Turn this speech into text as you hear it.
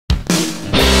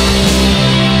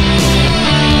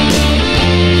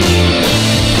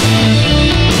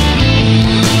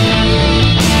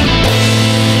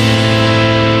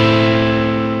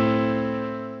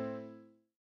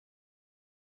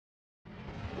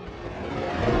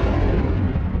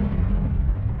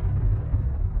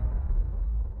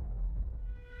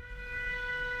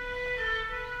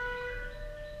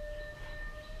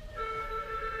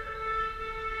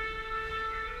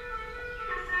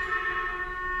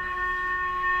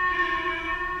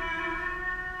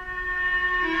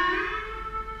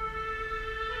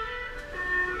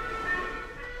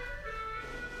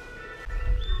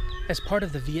As part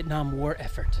of the Vietnam War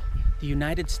effort, the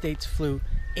United States flew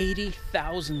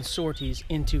 80,000 sorties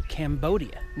into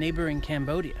Cambodia, neighboring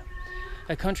Cambodia,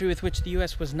 a country with which the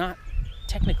US was not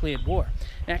technically at war.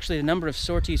 And actually, the number of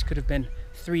sorties could have been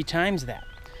 3 times that.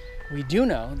 We do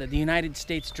know that the United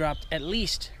States dropped at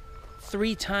least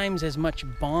 3 times as much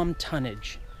bomb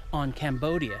tonnage on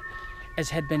Cambodia as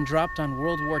had been dropped on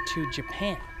World War II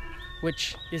Japan,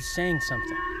 which is saying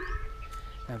something.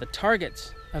 Now, the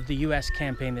targets of the US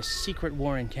campaign, this secret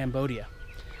war in Cambodia: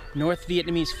 North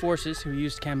Vietnamese forces who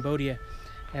used Cambodia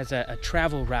as a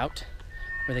travel route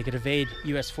where they could evade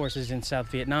US forces in South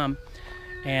Vietnam,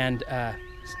 and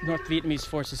North Vietnamese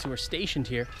forces who were stationed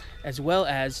here, as well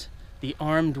as the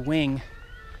armed wing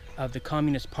of the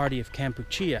Communist Party of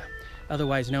Kampuchea,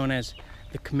 otherwise known as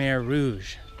the Khmer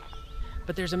Rouge.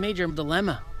 But there's a major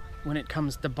dilemma when it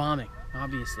comes to bombing,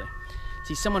 obviously.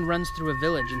 See, someone runs through a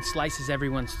village and slices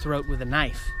everyone's throat with a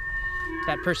knife.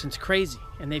 That person's crazy,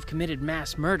 and they've committed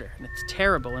mass murder, and it's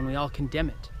terrible, and we all condemn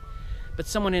it. But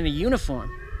someone in a uniform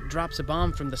drops a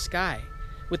bomb from the sky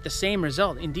with the same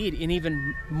result, indeed, an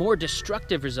even more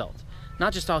destructive result.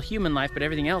 Not just all human life, but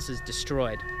everything else is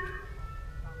destroyed.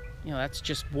 You know, that's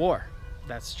just war.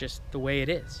 That's just the way it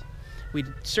is. We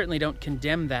certainly don't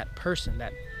condemn that person,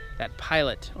 that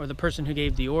pilot, or the person who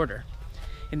gave the order,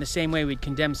 in the same way we'd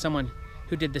condemn someone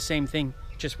who did the same thing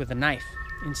just with a knife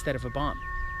instead of a bomb.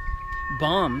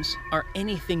 Bombs are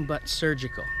anything but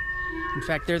surgical. In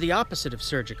fact, they're the opposite of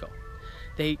surgical.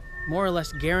 They more or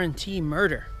less guarantee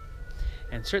murder.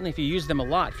 And certainly if you use them a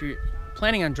lot, if you're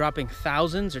planning on dropping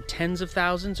thousands or tens of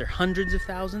thousands or hundreds of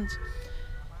thousands,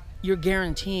 you're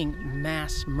guaranteeing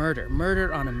mass murder,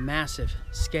 murder on a massive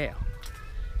scale.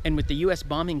 And with the US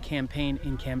bombing campaign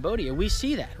in Cambodia, we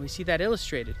see that. We see that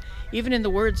illustrated. Even in the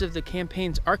words of the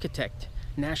campaign's architect,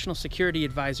 National Security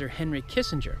Advisor Henry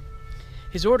Kissinger.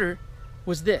 His order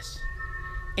was this: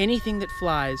 anything that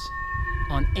flies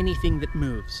on anything that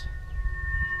moves.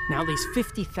 Now these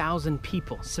 50,000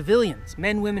 people, civilians,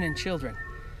 men, women, and children,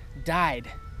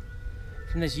 died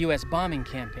from this US bombing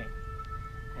campaign.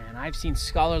 And I've seen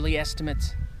scholarly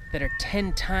estimates that are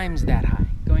 10 times that high,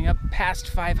 going up past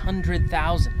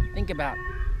 500,000. Think about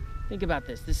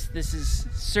this. This is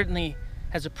certainly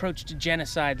has approached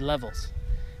genocide levels.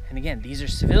 And again, these are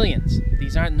civilians.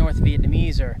 These aren't North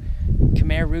Vietnamese or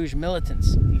Khmer Rouge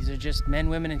militants. These are just men,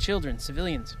 women, and children,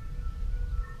 civilians.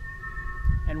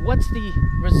 And what's the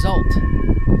result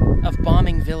of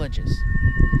bombing villages?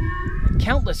 And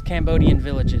countless Cambodian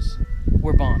villages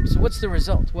were bombed. So what's the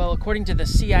result? Well, according to the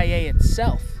CIA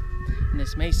itself, and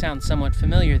this may sound somewhat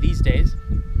familiar these days,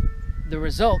 the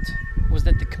result was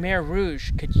that the Khmer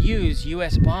Rouge could use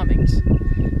US bombings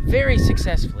very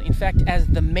successfully. In fact, as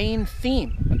the main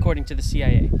theme, according to the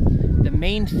CIA, the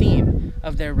main theme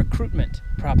of their recruitment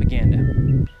propaganda.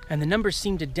 And the numbers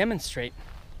seem to demonstrate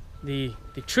the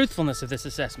truthfulness of this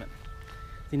assessment.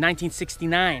 In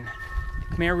 1969,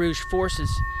 the Khmer Rouge forces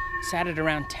sat at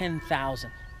around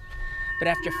 10,000. But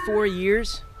after 4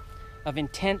 years of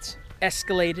intense,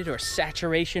 escalated, or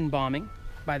saturation bombing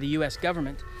by the US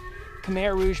government,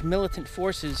 Khmer Rouge militant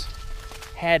forces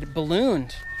had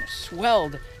ballooned, or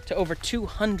swelled, to over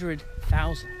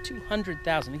 200,000.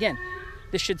 200,000. Again,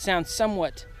 this should sound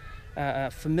somewhat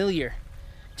familiar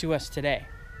to us today.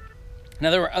 Now,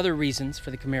 there were other reasons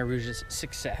for the Khmer Rouge's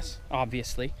success,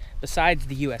 obviously, besides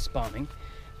the US bombing.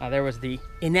 There was the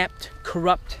inept,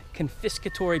 corrupt,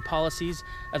 confiscatory policies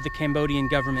of the Cambodian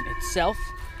government itself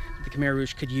that the Khmer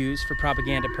Rouge could use for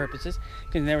propaganda purposes.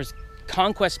 And there was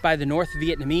conquest by the North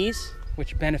Vietnamese,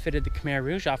 which benefited the Khmer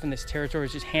Rouge. Often this territory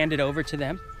was just handed over to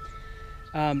them.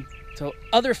 So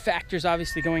other factors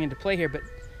obviously going into play here, but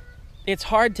it's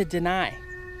hard to deny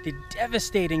the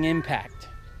devastating impact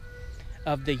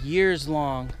of the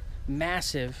years-long,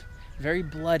 massive, very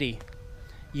bloody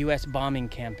US bombing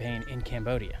campaign in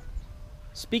Cambodia.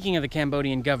 Speaking of the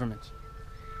Cambodian government,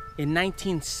 in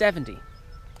 1970,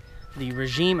 the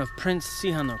regime of Prince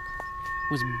Sihanouk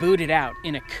was booted out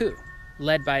in a coup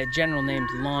led by a general named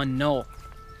Lon Nol.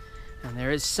 And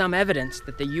there is some evidence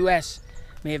that the US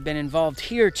may have been involved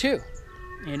here too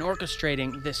in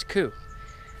orchestrating this coup.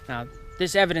 Now,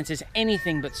 this evidence is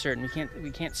anything but certain. We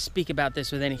can't speak about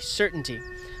this with any certainty,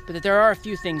 but that there are a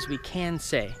few things we can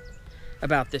say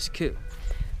about this coup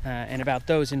and about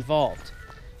those involved.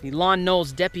 The Lon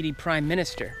Nol's deputy prime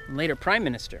minister, later prime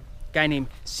minister, a guy named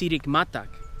Sidik Matak,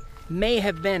 may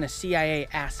have been a CIA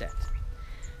asset.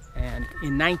 And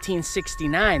in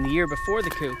 1969, the year before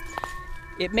the coup,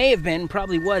 it may have been,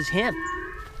 probably was him,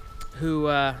 who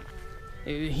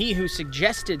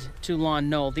suggested to Lon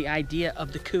Nol the idea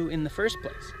of the coup in the first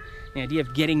place, the idea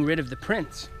of getting rid of the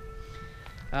prince.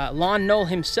 Lon Nol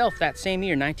himself that same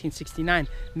year, 1969,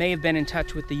 may have been in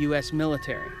touch with the U.S.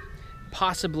 military,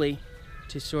 possibly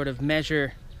to sort of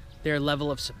measure their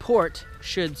level of support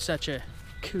should such a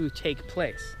coup take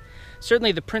place.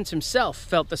 Certainly the prince himself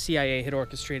felt the CIA had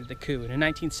orchestrated the coup. In a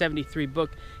 1973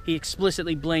 book, he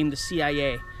explicitly blamed the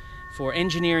CIA for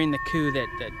engineering the coup that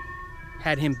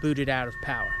had him booted out of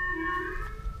power.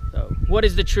 So, what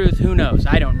is the truth? Who knows?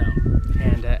 I don't know.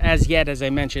 And as yet, as I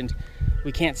mentioned,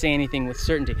 we can't say anything with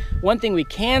certainty. One thing we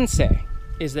can say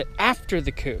is that after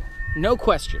the coup, no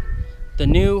question, the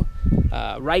new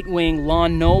right-wing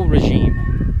Lon Nol regime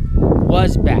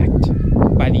was backed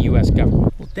by the U.S.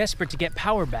 government. Well, desperate to get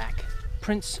power back,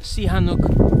 Prince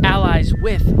Sihanouk allies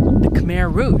with the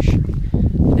Khmer Rouge,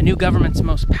 the new government's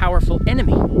most powerful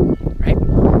enemy, right?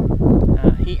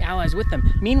 He allies with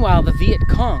them. Meanwhile, the Viet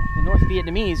Cong, the North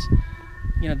Vietnamese,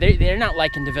 you know, they're not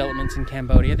liking developments in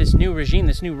Cambodia. This new regime,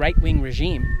 this new right-wing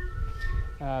regime,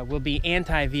 will be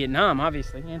anti-Vietnam,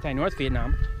 obviously, anti-North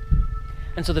Vietnam.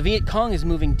 And so the Viet Cong is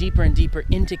moving deeper and deeper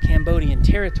into Cambodian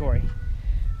territory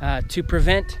to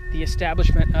prevent the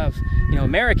establishment of, you know,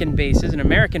 American bases, an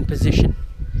American position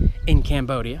in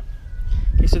Cambodia.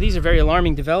 Okay, so these are very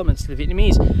alarming developments to the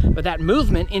Vietnamese, but that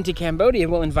movement into Cambodia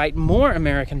will invite more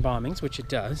American bombings, which it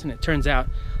does, and it turns out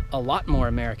a lot more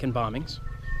American bombings.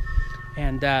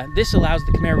 And this allows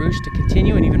the Khmer Rouge to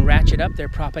continue and even ratchet up their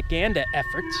propaganda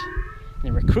efforts,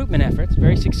 their recruitment efforts,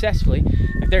 very successfully.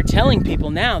 They're telling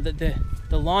people now that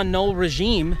the Lon Nol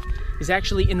regime is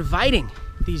actually inviting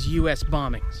these U.S.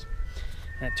 bombings.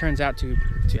 And it turns out to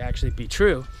actually be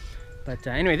true. But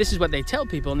anyway, this is what they tell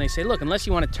people, and they say, look, unless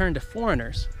you want to turn to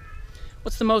foreigners,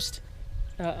 what's the most,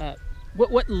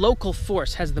 what local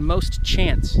force has the most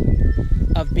chance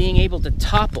of being able to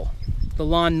topple the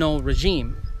Lon Nol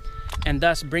regime and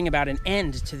thus bring about an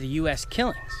end to the U.S.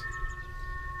 killings?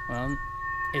 Well,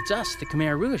 it's us, the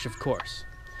Khmer Rouge, of course.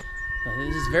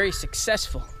 This is very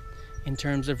successful in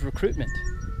terms of recruitment.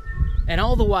 And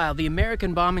all the while, the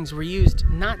American bombings were used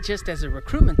not just as a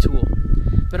recruitment tool,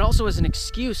 but also as an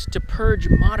excuse to purge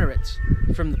moderates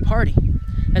from the party,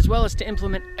 as well as to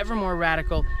implement ever more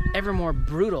radical, ever more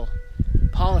brutal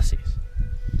policies.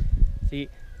 See,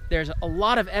 there's a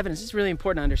lot of evidence, it's really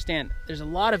important to understand, there's a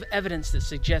lot of evidence that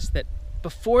suggests that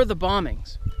before the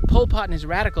bombings, Pol Pot and his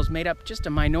radicals made up just a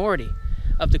minority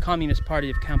of the Communist Party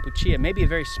of Kampuchea, maybe a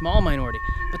very small minority,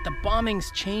 but the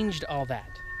bombings changed all that.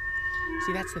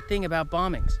 See, that's the thing about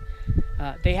bombings.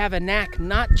 They have a knack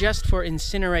not just for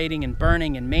incinerating and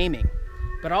burning and maiming,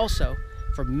 but also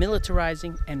for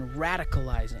militarizing and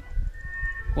radicalizing.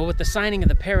 Well, with the signing of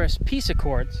the Paris Peace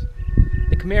Accords,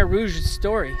 the Khmer Rouge's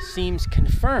story seems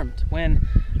confirmed when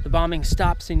the bombing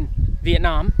stops in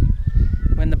Vietnam,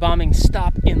 when the bombings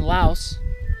stop in Laos,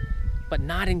 but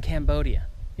not in Cambodia.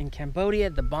 In Cambodia,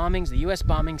 the bombings, the U.S.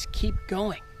 bombings, keep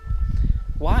going.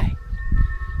 Why?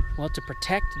 Well, to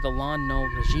protect the Lon Nol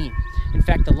regime. In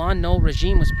fact, the Lon Nol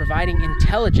regime was providing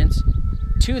intelligence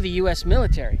to the U.S.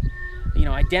 military, you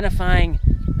know, identifying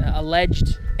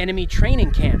alleged enemy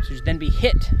training camps, which would then be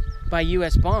hit by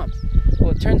U.S. bombs.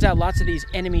 Well, it turns out lots of these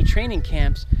enemy training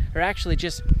camps are actually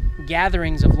just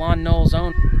gatherings of Lon Nol's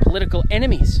own political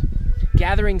enemies,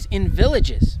 gatherings in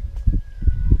villages.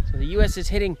 So the U.S. is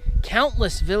hitting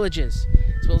countless villages,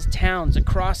 as well as towns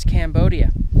across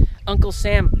Cambodia. Uncle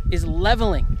Sam is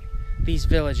leveling these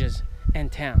villages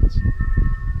and towns.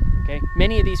 Okay?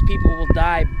 Many of these people will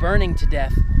die burning to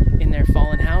death in their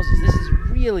fallen houses. This is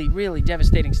really, really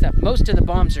devastating stuff. Most of the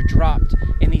bombs are dropped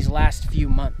in these last few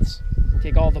months.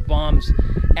 Take all the bombs,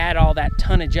 add all that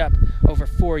tonnage up over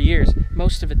 4 years.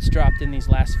 Most of it's dropped in these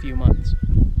last few months.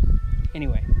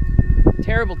 Anyway,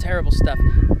 terrible, terrible stuff.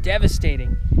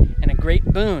 Devastating and a great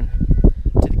boon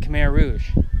to the Khmer Rouge.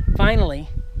 Finally,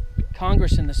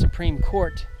 Congress and the Supreme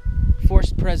Court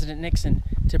forced President Nixon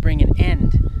to bring an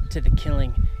end to the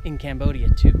killing in Cambodia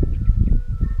too.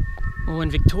 Well,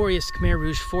 when victorious Khmer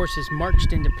Rouge forces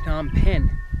marched into Phnom Penh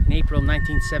in April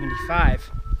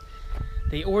 1975,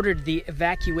 they ordered the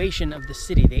evacuation of the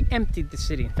city. They emptied the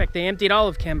city. In fact, they emptied all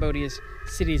of Cambodia's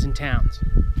cities and towns.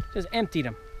 Just emptied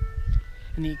them.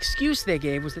 And the excuse they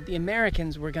gave was that the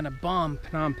Americans were going to bomb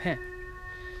Phnom Penh.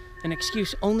 An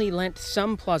excuse only lent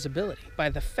some plausibility by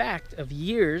the fact of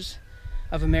years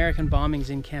of American bombings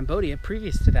in Cambodia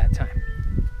previous to that time.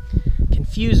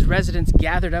 Confused residents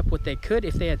gathered up what they could,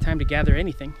 if they had time to gather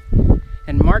anything,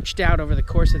 and marched out over the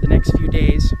course of the next few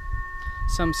days,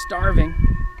 some starving.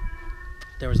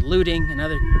 There was looting and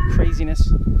other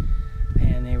craziness,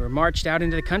 and they were marched out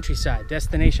into the countryside,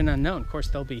 destination unknown. Of course,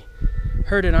 they'll be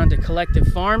herded onto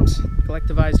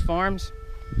collectivized farms,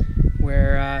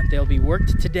 where they'll be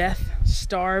worked to death,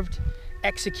 starved,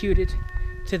 executed,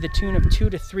 to the tune of 2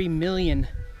 to 3 million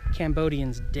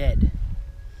Cambodians dead.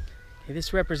 Okay,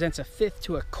 this represents a fifth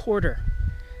to a quarter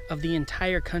of the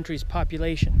entire country's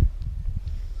population.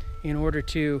 In order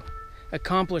to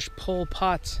accomplish Pol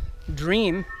Pot's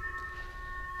dream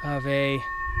of a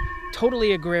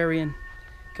totally agrarian,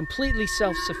 completely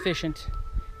self-sufficient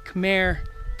Khmer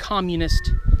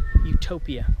communist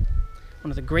utopia,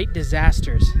 one of the great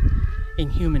disasters in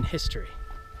human history.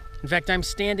 In fact, I'm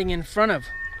standing in front of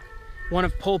one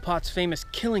of Pol Pot's famous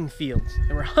killing fields.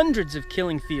 There were hundreds of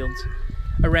killing fields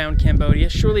around Cambodia.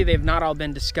 Surely they've not all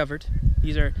been discovered.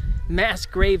 These are mass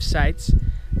grave sites.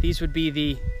 These would be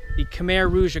the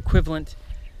Khmer Rouge equivalent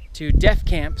to death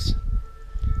camps,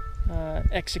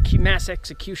 mass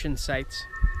execution sites.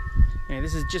 And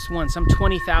this is just one. Some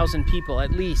 20,000 people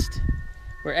at least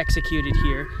were executed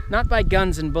here, not by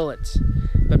guns and bullets,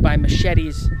 but by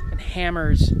machetes and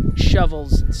hammers, and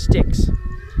shovels and sticks.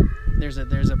 There's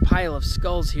a pile of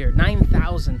skulls here,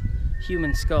 9,000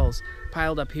 human skulls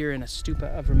piled up here in a stupa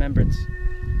of remembrance.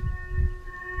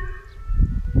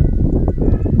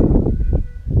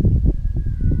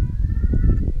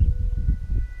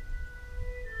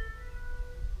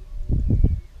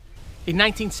 In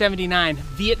 1979,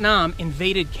 Vietnam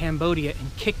invaded Cambodia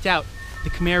and kicked out the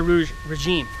Khmer Rouge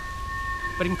regime.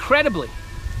 But incredibly,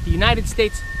 the United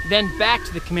States then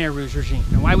backed the Khmer Rouge regime.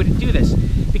 Now, why would it do this?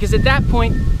 Because at that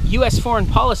point, US foreign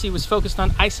policy was focused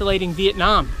on isolating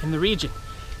Vietnam in the region,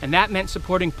 and that meant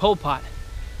supporting Pol Pot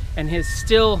and his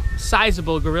still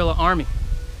sizable guerrilla army,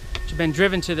 which had been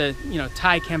driven to the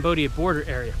Thai-Cambodia border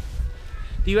area.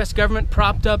 The US government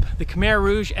propped up the Khmer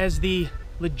Rouge as the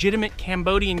legitimate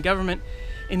Cambodian government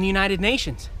in the United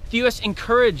Nations. The US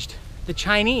encouraged the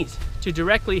Chinese to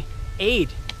directly aid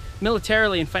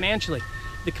militarily and financially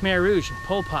the Khmer Rouge and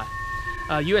Pol Pot.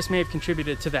 US may have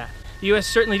contributed to that. The US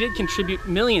certainly did contribute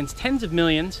millions, tens of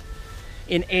millions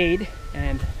in aid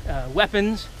and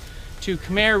weapons to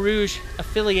Khmer Rouge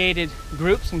affiliated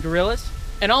groups and guerrillas.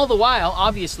 And all the while,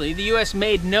 obviously, the US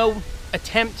made no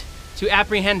attempt to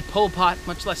apprehend Pol Pot,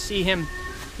 much less see him,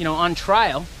 on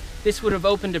trial. This would have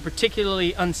opened a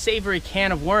particularly unsavory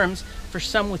can of worms for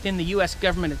some within the US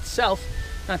government itself,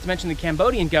 not to mention the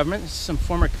Cambodian government. There's some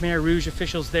former Khmer Rouge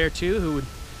officials there too who would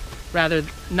rather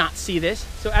not see this.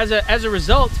 So as a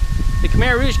result, the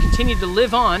Khmer Rouge continued to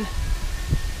live on,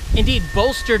 indeed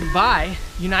bolstered by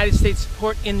United States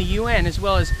support in the UN, as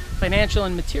well as financial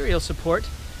and material support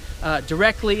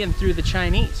directly and through the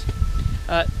Chinese.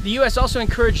 The US also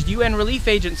encouraged UN relief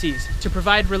agencies to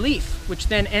provide relief, which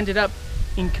then ended up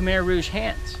in Khmer Rouge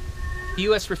hands. The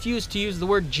US refused to use the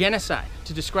word genocide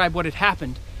to describe what had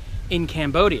happened in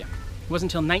Cambodia. It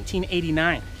wasn't until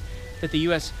 1989 that the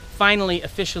US finally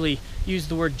officially used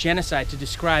the word genocide to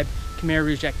describe Khmer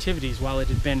Rouge activities while it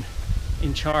had been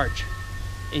in charge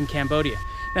in Cambodia.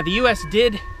 Now, the US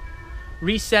did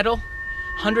resettle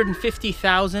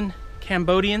 150,000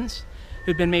 Cambodians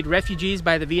who'd been made refugees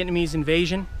by the Vietnamese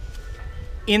invasion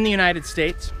in the United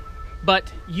States.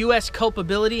 But US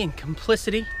culpability and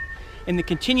complicity in the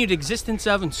continued existence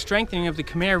of and strengthening of the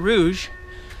Khmer Rouge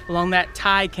along that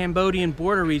Thai-Cambodian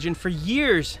border region for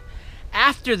years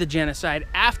after the genocide,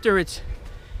 after it's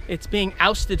being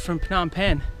ousted from Phnom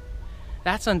Penh,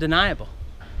 that's undeniable.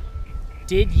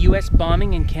 Did US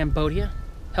bombing in Cambodia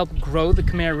help grow the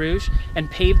Khmer Rouge and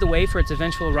pave the way for its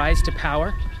eventual rise to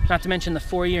power, not to mention the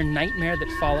 4-year nightmare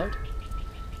that followed?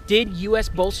 Did US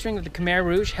bolstering of the Khmer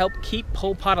Rouge help keep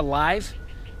Pol Pot alive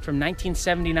from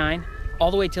 1979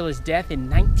 all the way till his death in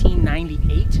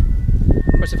 1998?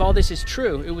 Of course, if all this is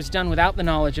true, it was done without the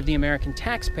knowledge of the American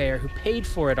taxpayer who paid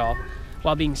for it all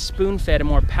while being spoon-fed a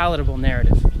more palatable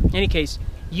narrative. In any case,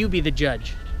 you be the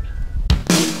judge.